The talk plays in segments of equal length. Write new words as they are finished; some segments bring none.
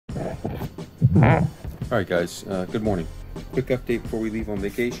Alright guys, good morning. Quick update before we leave on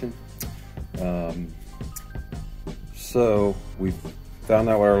vacation. So we found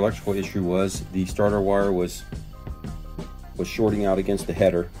out what our electrical issue was. The starter wire was shorting out against the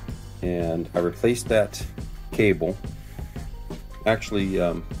header, and I replaced that cable. Actually,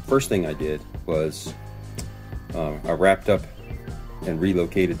 first thing I did was I wrapped up and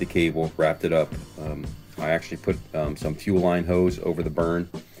relocated the cable, wrapped it up. I actually put some fuel line hose over the burn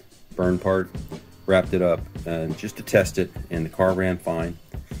part, wrapped it up, and just to test it, and the car ran fine.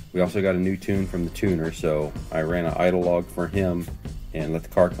 We also got a new tune from the tuner, so I ran an idle log for him and let the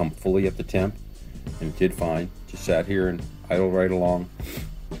car come fully up to temp, and it did fine. Just sat here and idled right along,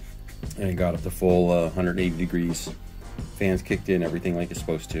 and it got up to full 180 degrees. Fans kicked in, everything like it's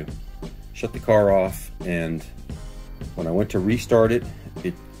supposed to. Shut the car off, and when I went to restart it,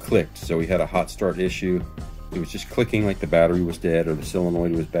 it clicked. So we had a hot start issue. It was just clicking like the battery was dead or the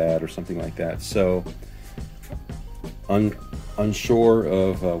solenoid was bad or something like that. So unsure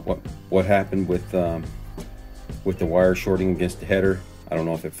of what happened with the wire shorting against the header. I don't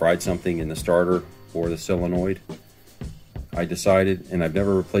know if it fried something in the starter or the solenoid. I decided, and I've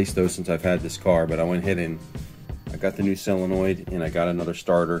never replaced those since I've had this car, but I went ahead and I got the new solenoid, and I got another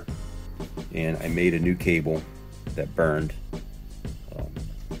starter, and I made a new cable that burned.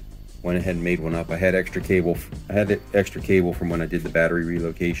 Went ahead and made one up. I had extra cable. I had the extra cable from when I did the battery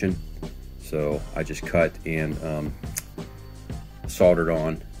relocation, so I just cut and soldered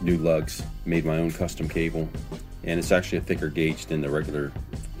on new lugs. Made my own custom cable, and it's actually a thicker gauge than the regular.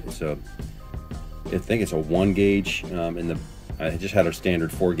 I think it's a 1 gauge, and I just had a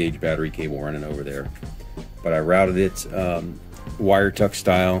standard 4 gauge battery cable running over there, but I routed it wire tuck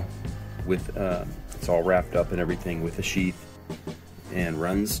style with it's all wrapped up and everything with a sheath, and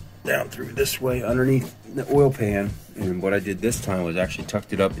runs down through this way underneath the oil pan. And what I did this time was actually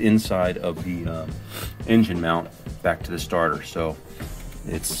tucked it up inside of the engine mount back to the starter, so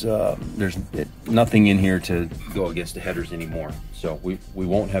it's there's nothing in here to go against the headers anymore, so we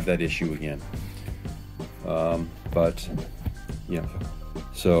won't have that issue again. But yeah,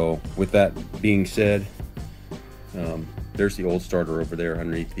 so with that being said, there's the old starter over there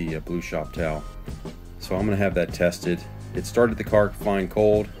underneath the blue shop towel, so I'm gonna have that tested. It started the car fine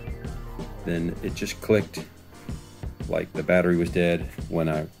cold, then it just clicked like the battery was dead when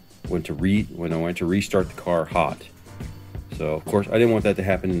I went to restart the car hot. So of course I didn't want that to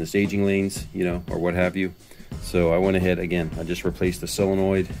happen in the staging lanes, you know, or what have you. So I went ahead again. I just replaced the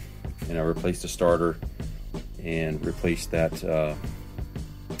solenoid, and I replaced the starter, and replaced that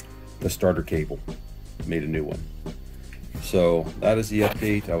the starter cable. Made a new one. So that is the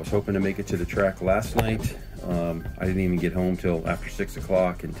update. I was hoping to make it to the track last night. I didn't even get home till after 6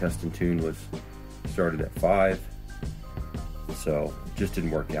 o'clock, and test and tune was started at 5. So it just didn't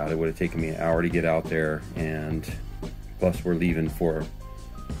work out. It would have taken me an hour to get out there, and plus we're leaving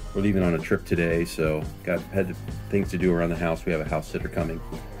on a trip today, so had things to do around the house. We have a house sitter coming.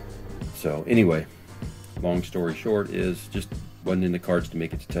 So anyway, long story short is just wasn't in the cards to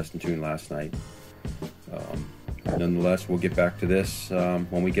make it to test and tune last night. Nonetheless, we'll get back to this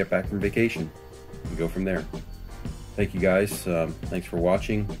when we get back from vacation and go from there. Thank you guys. Thanks for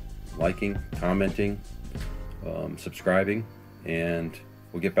watching, liking, commenting, subscribing, and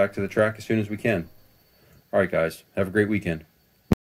we'll get back to the track as soon as we can. All right guys, have a great weekend.